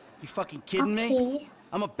fun. You fucking kidding me?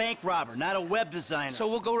 I'm a bank robber, not a web designer. So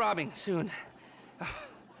we'll go robbing soon.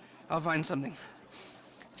 I'll find something.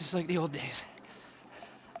 Just like the old days.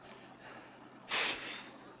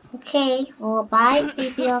 Okay, well, bye,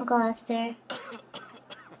 creepy Uncle Lester.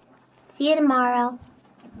 See you tomorrow.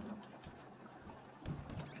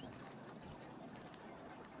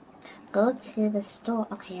 Go to the store.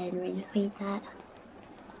 Okay, I didn't read that.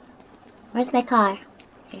 Where's my car?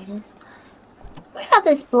 Here it is. Where did all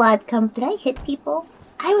this blood come? Did I hit people?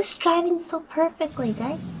 I was driving so perfectly, did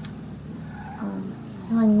I?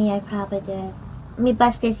 Knowing me, I probably did. Let me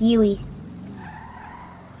bust this Yui.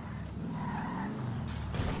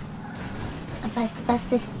 Bust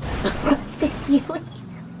this Yui.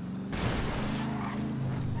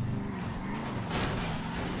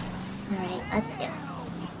 Alright, let's go.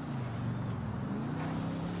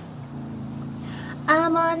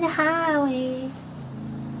 I'm on the highway.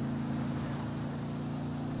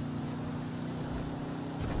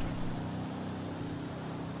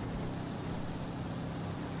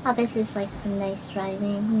 Oh, this is like some nice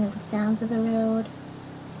driving. You know, the sounds of the road.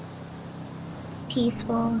 It's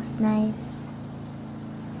peaceful, it's nice.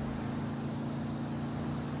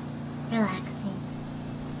 Relaxing.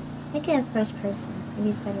 Make it in first person. Maybe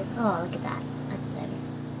it's better. Oh, look at that. That's better.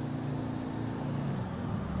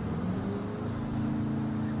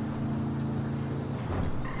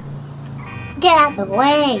 Get out of the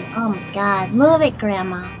way! Oh my god. Move it,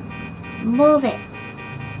 Grandma. Move it.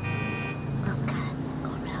 Oh god, let's go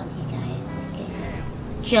around you guys. Okay.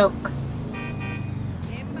 Jokes.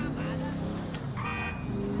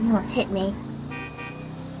 You almost hit me.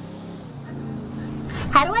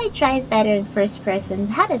 How do I drive better in first person?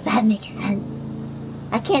 How does that make sense?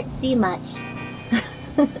 I can't see much.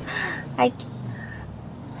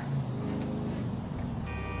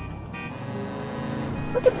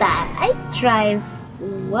 Look at that. I drive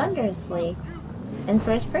wondrously in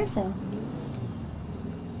first person.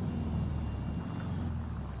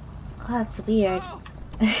 Oh, that's weird.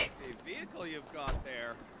 A vehicle you've got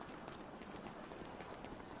there.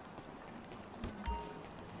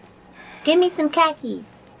 Give me some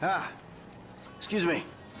khakis. Excuse me.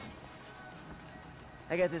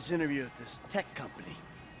 I got this interview at this tech company.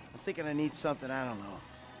 I'm thinking I need something, I don't know,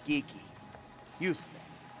 geeky, youthful.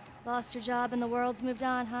 Lost your job and the world's moved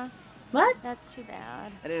on, huh? What? That's too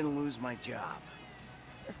bad. I didn't lose my job.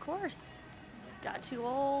 Of course. Got too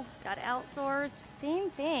old, got outsourced. Same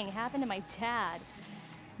thing happened to my dad.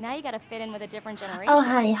 Now you gotta fit in with a different generation. Oh,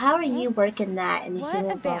 honey, how are you working that in the What heels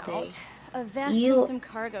all day? about a vest and some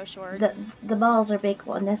cargo shorts? The balls are big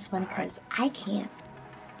on this one because I can't.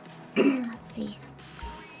 Let's see.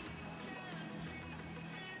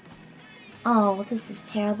 Oh, this is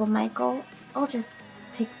terrible, Michael. I'll just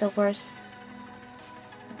pick the worst.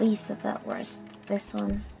 Least of that worst. This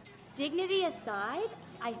one. Dignity aside,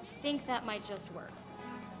 I think that might just work.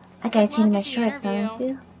 I gotta change my shorts, don't I,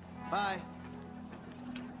 too? Bye.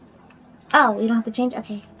 Oh, you don't have to change?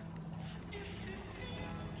 Okay.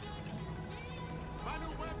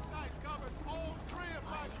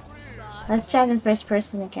 Let's drive in first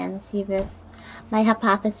person again and see if this, my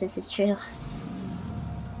hypothesis is true.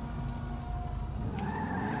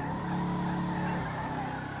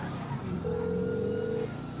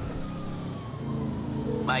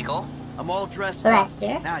 Michael? I'm all dressed Lester?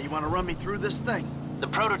 up. Now, you want to run me through this thing? The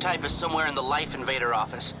prototype is somewhere in the Life Invader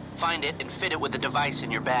office. Find it and fit it with the device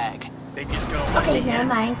in your bag. They just go. Okay, never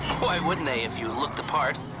mind. Why wouldn't they if you look the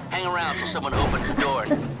part? Hang around till someone opens the door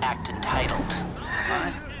and act entitled.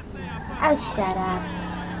 Oh, shut up.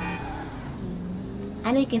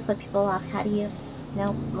 I know you can flip people off. How do you?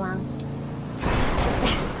 Nope, wrong.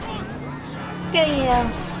 Screw you.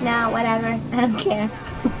 No, whatever. I don't care.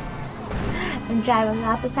 I'm driving on the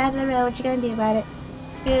opposite side of the road. What you gonna do about it?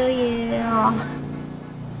 Screw you.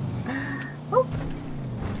 Oh.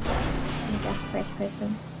 Let me go first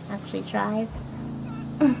person. Actually drive.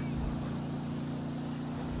 Let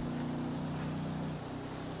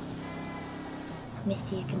me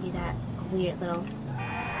see if I can do that weird little...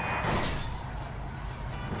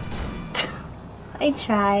 I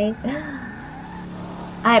tried.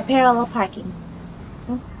 Alright, parallel parking.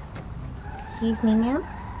 Excuse me, ma'am.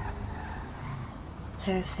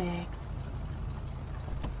 Perfect.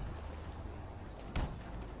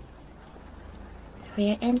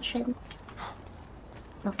 Rear entrance.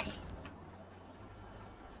 Okay.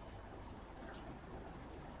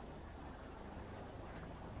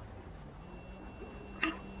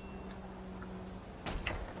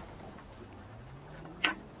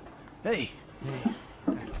 Hey.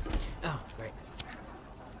 Oh, great.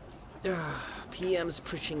 PM's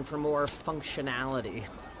pushing for more functionality.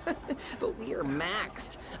 But we are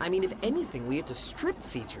maxed. I mean, if anything, we have to strip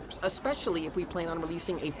features, especially if we plan on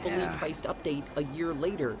releasing a fully priced update a year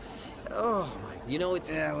later. Oh my, you know,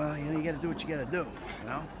 it's... Yeah, well, you know, you gotta do what you gotta do, you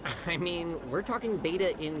know? I mean, we're talking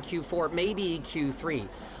beta in Q4, maybe Q3.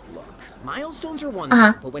 Look, milestones are one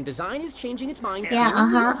thing, but when design is changing its mind...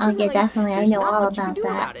 Yeah, okay, definitely, I know all about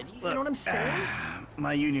that. You know what I'm saying?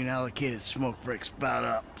 My union allocated smoke breaks about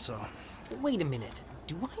up, so... Wait a minute,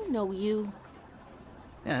 do I know you?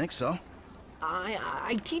 Yeah, I think so.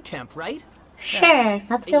 IT temp, right? Sure,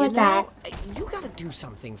 let's go with that. You gotta do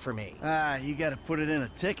something for me. You gotta put it in a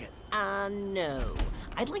ticket. No.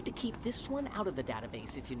 I'd like to keep this one out of the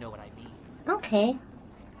database, if you know what I mean. Okay.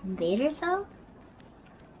 Invader zone?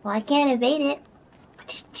 Well, I can't evade it.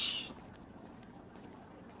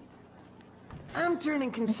 I'm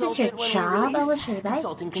turning This is consultant your job? I wish I had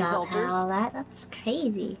consulting a job consulters. all that. That's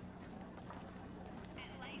crazy.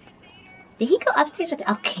 Did he go upstairs?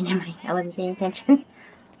 Okay, never mind. I wasn't paying attention.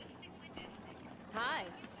 Hi.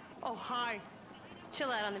 Oh, hi. Chill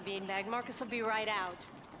out on the beanbag. Marcus will be right out.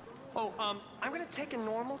 Oh, I'm gonna take a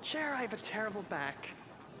normal chair. I have a terrible back.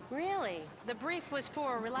 Really? The brief was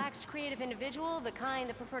for a relaxed, creative individual, the kind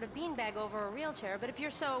that preferred a beanbag over a real chair. But if you're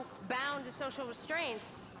so bound to social restraints...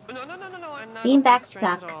 No, I'm not. Beanbags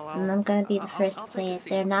suck, and I'm gonna be the first to say it.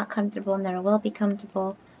 They're not comfortable, and never will be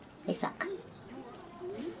comfortable. They suck.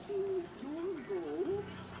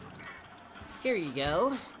 Here you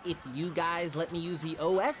go. If you guys let me use the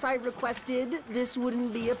OS I requested, this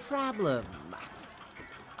wouldn't be a problem.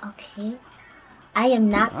 Okay. I am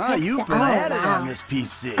not tech savvy. You've been at it on this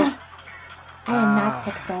PC. I am not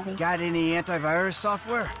tech savvy. Got any antivirus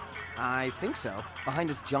software? I think so. Behind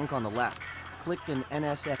this junk on the left. Clicked an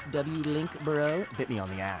NSFW link, bro. Bit me on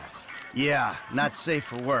the ass. Yeah, not safe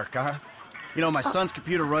for work, huh? You know, my son's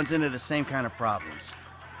computer runs into the same kind of problems.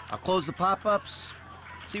 I'll close the pop-ups,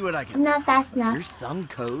 see what I can do. I'm not fast enough. Your son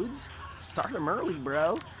codes? Start him early,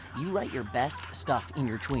 bro. You write your best stuff in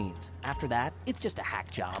your tweens. After that, it's just a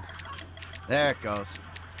hack job. There it goes.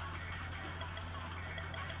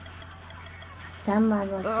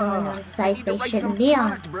 Someone was doing on sites they shouldn't be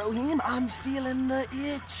on. Brohim. I'm feeling the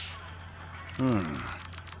itch.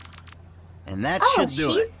 And that should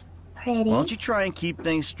do it. She's pretty. Why don't you try and keep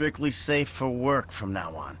things strictly safe for work from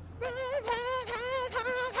now on?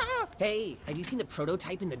 Hey, have you seen the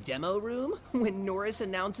prototype in the demo room? When Norris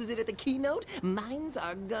announces it at the keynote, minds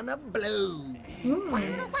are gonna blow.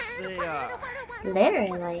 Yes, they are.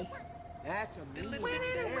 Literally. That's a meme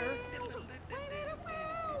there.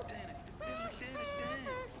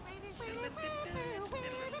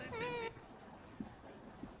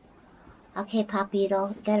 Okay, Pop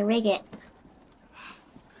Beetle, gotta rig it.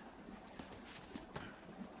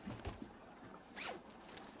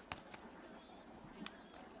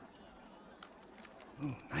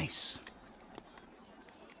 Ooh, nice.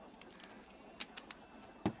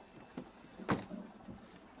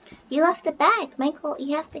 You left the bag, Michael.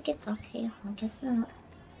 You have to get. Okay, I guess not.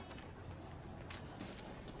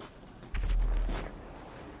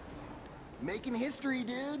 Making history,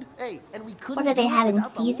 dude. Hey, and we couldn't. What are they do it having,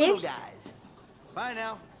 without the little Caesars? guys. Bye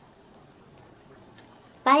now.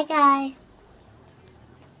 Bye, guy.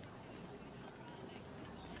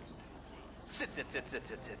 Sit.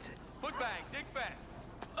 Foot bang, dig fast.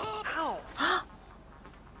 Ow!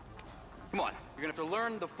 Come on, you're gonna have to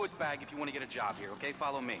learn the foot bag if you want to get a job here, okay?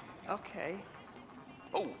 Follow me. Okay.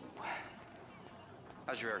 Oh.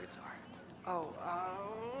 How's your air guitar? Oh,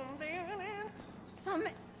 Some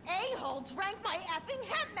a-hole drank my effing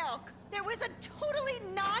hemp milk. There was a totally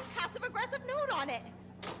non-passive-aggressive note on it.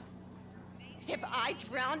 If I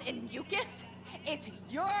drown in mucus, it's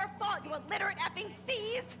your fault, you illiterate effing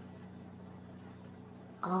C's.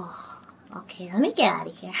 Oh, okay. Let me get out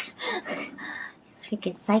of here. These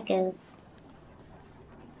freaking psychos.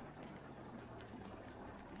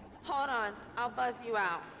 Hold on, I'll buzz you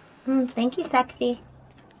out. Thank you, sexy.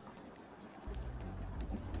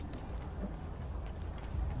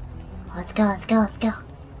 Let's go.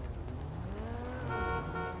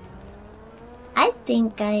 I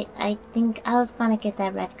think I was gonna get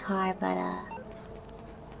that red car, but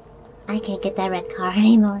I can't get that red car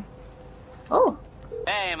anymore. Oh.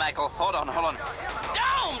 Hey, Michael, hold on.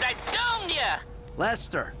 Domed! I domed ya!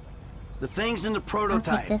 Lester, the thing's in the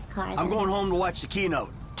prototype. this car, I'm then. going home to watch the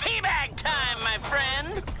keynote. Teabag time, my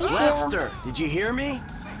friend! Lester, did you hear me?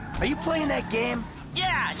 Are you playing that game?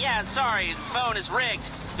 Yeah, sorry, the phone is rigged.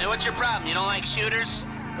 Now, what's your problem? You don't like shooters?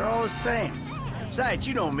 They're all the same. Besides,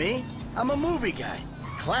 you know me. I'm a movie guy.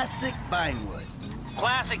 Classic Vinewood.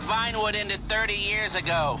 Classic Vinewood ended 30 years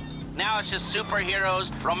ago. Now it's just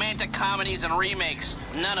superheroes, romantic comedies, and remakes,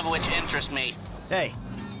 none of which interest me. Hey,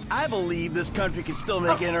 I believe this country can still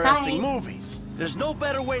make interesting movies. There's no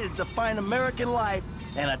better way to define American life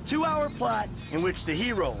than a 2-hour plot in which the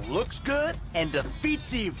hero looks good and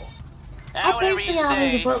defeats evil. Whatever you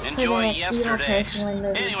say, enjoy the yesterday. person when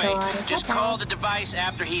movies go on. Anyway, It's just okay. call the device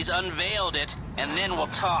after he's unveiled it, and then we'll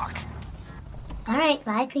talk. Alright,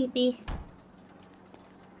 bye, creepy.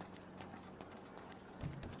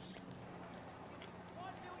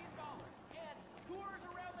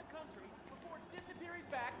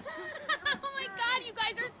 Oh my god, you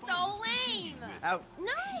guys are so lame! Out.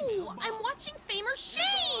 No! I'm watching Fame or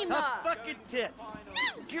Shame! The fucking tits!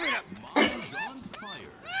 No! Give me that. Mom's on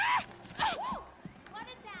fire.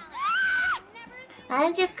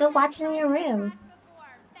 I'm just go watching in your room.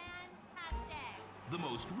 The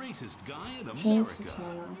most racist guy in Change the America.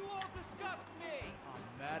 channel.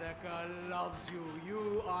 America loves you.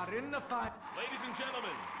 You are in the fight. Ladies and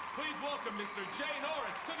gentlemen, please welcome Mr. Jay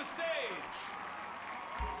Norris to the stage.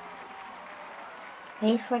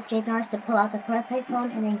 Wait for Jay Norris to pull out the prototype phone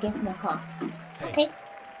and then give him a call. Okay.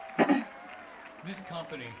 This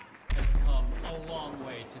company has come a long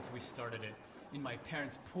way since we started it in my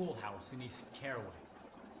parents' pool house in East Caraway.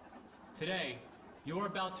 Today, you're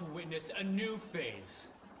about to witness a new phase.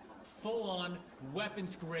 Full-on,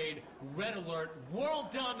 weapons-grade, red alert,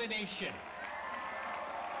 world domination!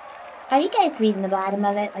 Are you guys reading the bottom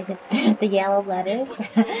of it, like the yellow letters?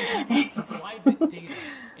 Private data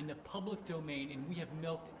in the public domain, and we have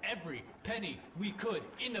milked every penny we could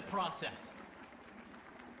in the process.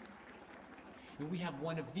 And we have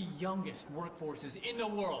one of the youngest workforces in the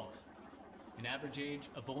world. An average age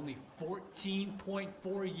of only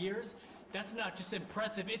 14.4 years? That's not just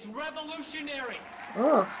impressive, it's revolutionary!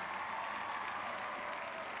 Ugh.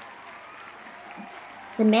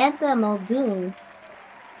 Samantha Muldoon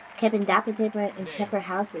kept in Dapper Dipper and Shepherd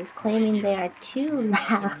houses, claiming they are too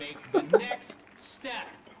loud.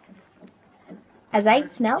 As I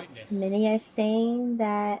smelt, many are saying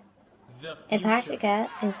that Antarctica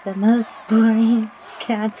is the most boring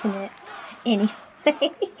continent anyway.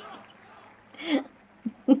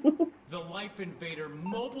 The Life Invader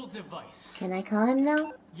mobile device. Can I call him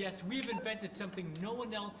now? Yes, we've invented something no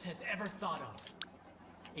one else has ever thought of.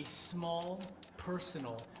 A small,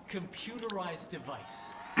 personal, computerized device.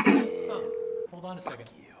 Oh, hold on a second.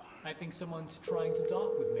 I think someone's trying to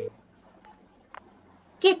dock with me.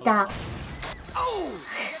 Get docked. Oh!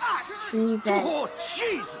 Jesus. Oh,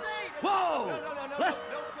 Jesus! Whoa! Let's...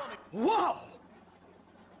 Whoa!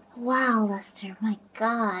 Wow, Lester, my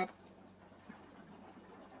God.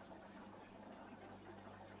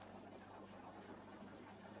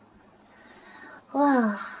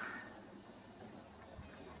 Wow.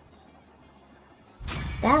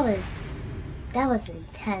 That was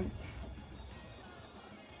intense.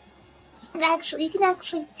 You can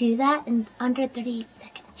actually do that in under 38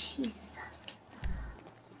 seconds. Jesus.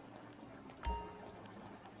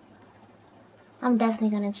 I'm definitely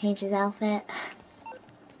gonna change his outfit.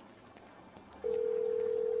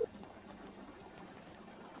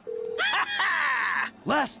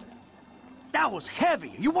 Lester, that was heavy.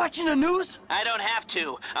 Are you watching the news? I don't have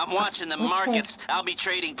to. I'm watching the markets. I'll be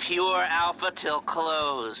trading pure alpha till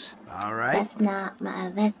close. All right. That's not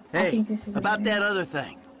my. I Hey, think this is about that other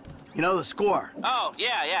thing. You know, the score. Oh,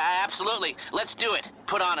 yeah, absolutely. Let's do it.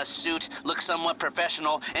 Put on a suit, look somewhat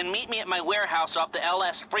professional, and meet me at my warehouse off the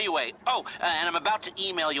LS freeway. Oh, and I'm about to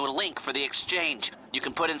email you a link for the exchange. You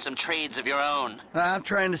can put in some trades of your own. I'm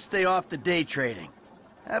trying to stay off the day trading.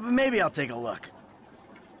 But maybe I'll take a look.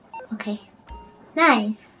 Okay.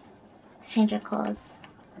 Nice. Change your clothes.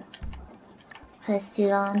 Put a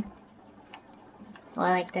suit on. Oh,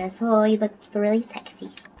 I like this. Oh, you look really sexy.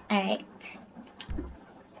 Alright.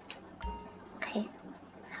 Okay.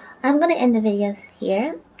 I'm gonna end the videos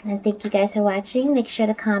here. And thank you guys for watching. Make sure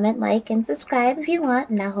to comment, like, and subscribe if you want.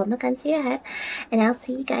 And I'll hold my gun to your head. And I'll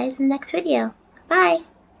see you guys in the next video. Bye!